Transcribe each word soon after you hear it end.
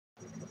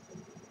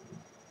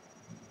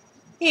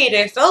Hey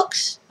there,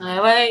 folks. I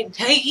want to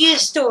tell you a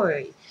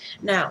story.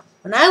 Now,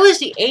 when I was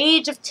the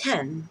age of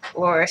 10,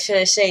 or should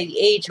I say the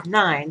age of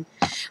 9,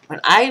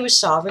 when I was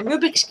solving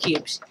Rubik's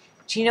Cubes,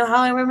 do you know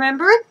how I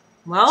remember it?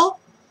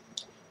 Well,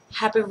 it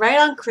happened right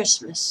on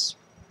Christmas.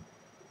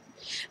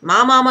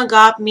 My mama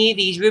got me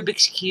these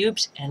Rubik's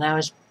Cubes, and I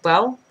was,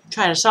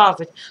 trying to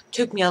solve it.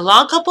 Took me a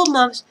long couple of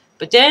months,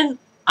 but then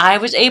I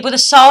was able to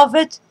solve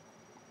it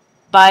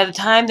by the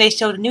time they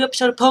showed a new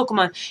episode of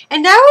Pokemon.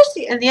 And that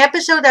was the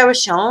episode that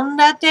was shown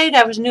that day,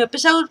 that was a new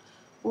episode,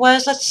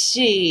 was, let's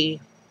see,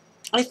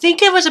 I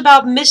think it was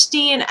about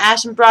Misty and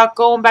Ash and Brock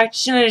going back to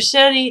Center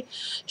City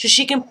so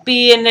she can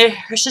be in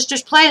her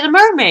sister's play as a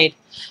mermaid.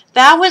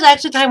 That was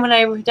actually the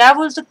time that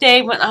was the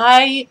day when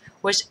I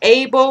was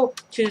able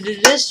to do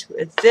this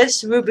with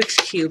this Rubik's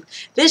Cube.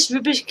 This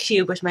Rubik's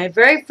Cube was my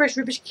very first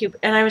Rubik's Cube,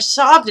 and I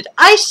solved it.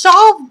 I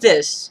solved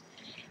this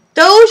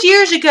those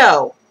years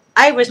ago.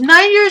 I was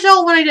 9 years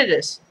old when I did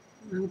this.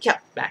 Count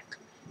back.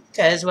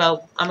 Because,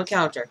 I'm a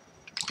counter.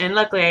 And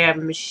luckily I have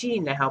a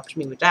machine that helps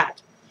me with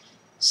that.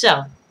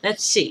 So,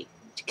 let's see.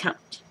 To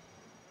count.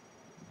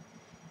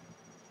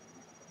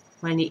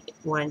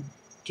 1,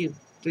 2,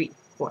 3,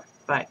 4,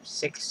 5,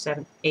 6,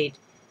 7, 8,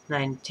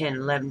 9, 10,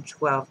 11,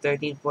 12,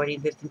 13,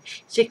 14, 15,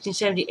 16,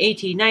 17,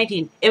 18,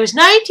 19. It was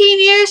 19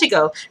 years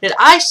ago that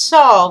I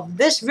solved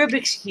this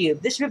Rubik's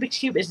Cube. This Rubik's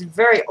Cube is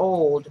very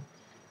old.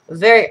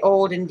 Very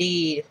old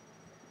indeed.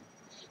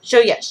 So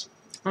yes,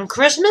 on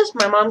Christmas,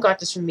 my mom got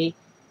this for me,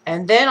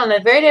 and then on the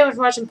very day I was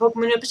watching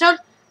Pokemon episode,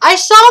 I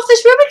solved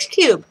this Rubik's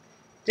Cube.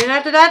 Then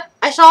after that,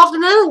 I solved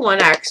another one,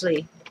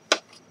 actually.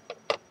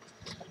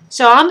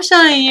 So I'm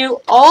showing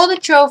you all the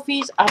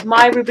trophies of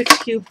my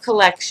Rubik's Cube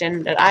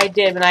collection that I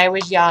did when I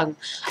was young.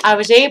 I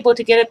was able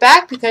to get it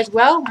back because,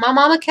 my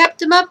mama kept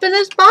them up in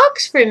this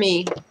box for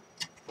me.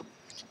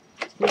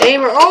 They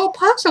were all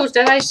puzzles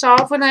that I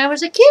solved when I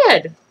was a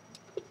kid.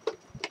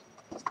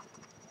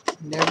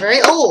 They're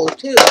very old,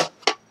 too.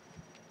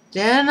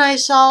 Then I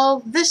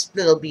solved this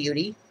little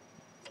beauty.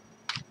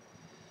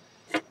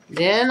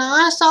 Then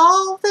I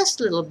solved this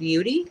little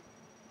beauty.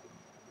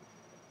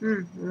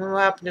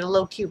 What happened to the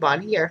little cube on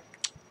here?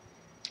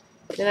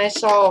 Then I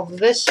solved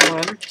this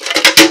one.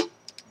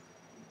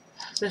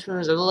 This one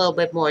was a little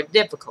bit more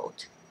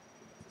difficult.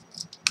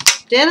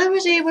 Then I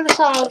was able to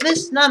solve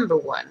this number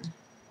one.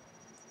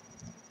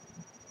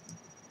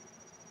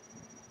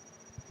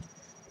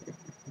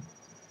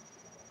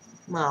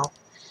 Well,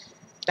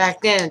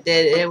 back then it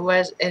did.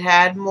 It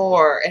had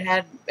more. It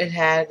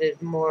had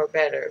it more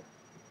better.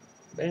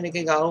 But then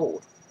it got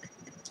old.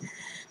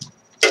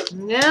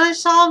 And then I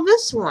solved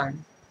this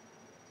one.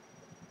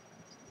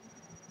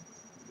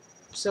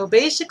 So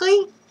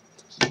basically,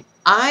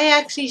 I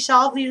actually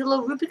solved these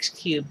little Rubik's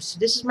Cubes.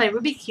 This is my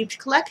Rubik's Cubes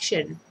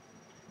collection.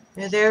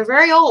 They're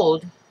very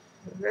old.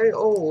 They're very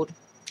old.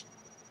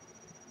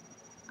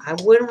 I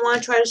wouldn't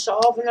want to try to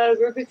solve another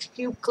Rubik's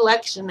Cube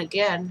collection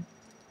again.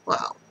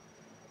 Well,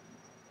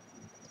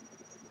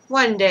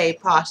 one day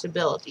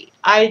possibility.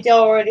 I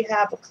already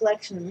have a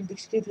collection of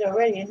Rubik's Cubes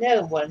already,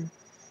 another one.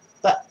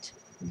 But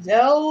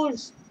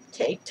those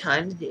take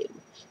time to do.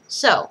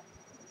 So,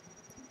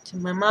 to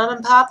my mom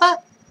and papa,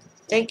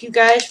 thank you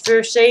guys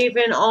for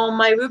saving all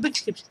my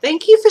Rubik's Cubes.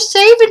 Thank you for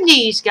saving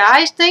these,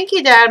 guys. Thank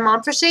you, Dad and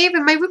Mom, for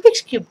saving my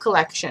Rubik's Cube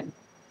collection.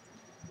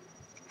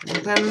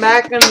 I'm putting them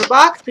back in the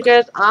box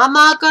because I'm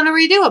not going to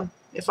redo them.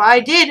 If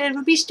I did, it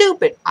would be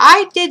stupid.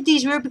 I did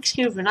these Rubik's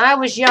Cubes when I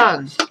was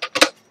young.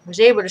 I was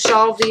able to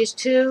solve these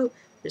two,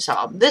 to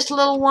solve this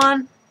little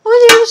one. I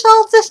was able to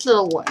solve this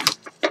little one.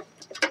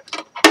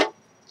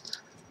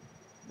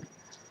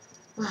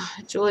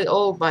 It's really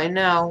old by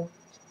now.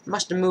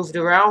 Must have moved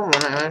around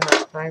when I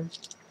last time.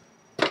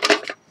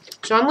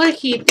 So I'm going to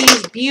keep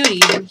these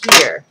beauties in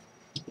here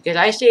because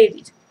I saved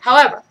these.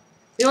 However,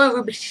 the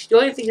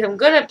only things I'm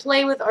going to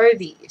play with are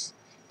these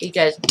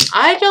because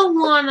I don't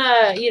want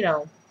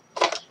to,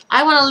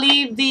 I want to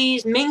leave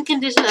these mint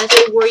condition as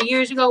they were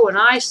years ago when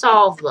I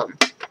solved them.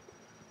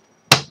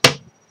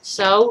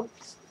 So,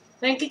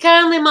 thank you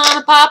kindly, Mom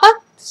and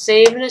Papa, for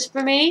saving this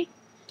for me,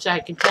 so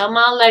I can tell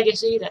my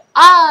legacy that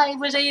I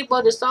was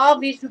able to solve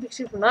these Rubik's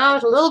Cubes when I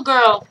was a little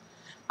girl.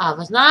 I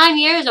was 9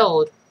 years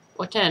old,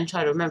 or 10,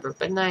 try to remember,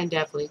 but 9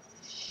 definitely.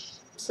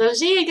 So,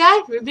 see you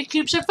guys, Rubik's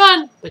Cubes are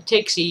fun, but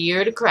takes a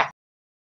year to crack.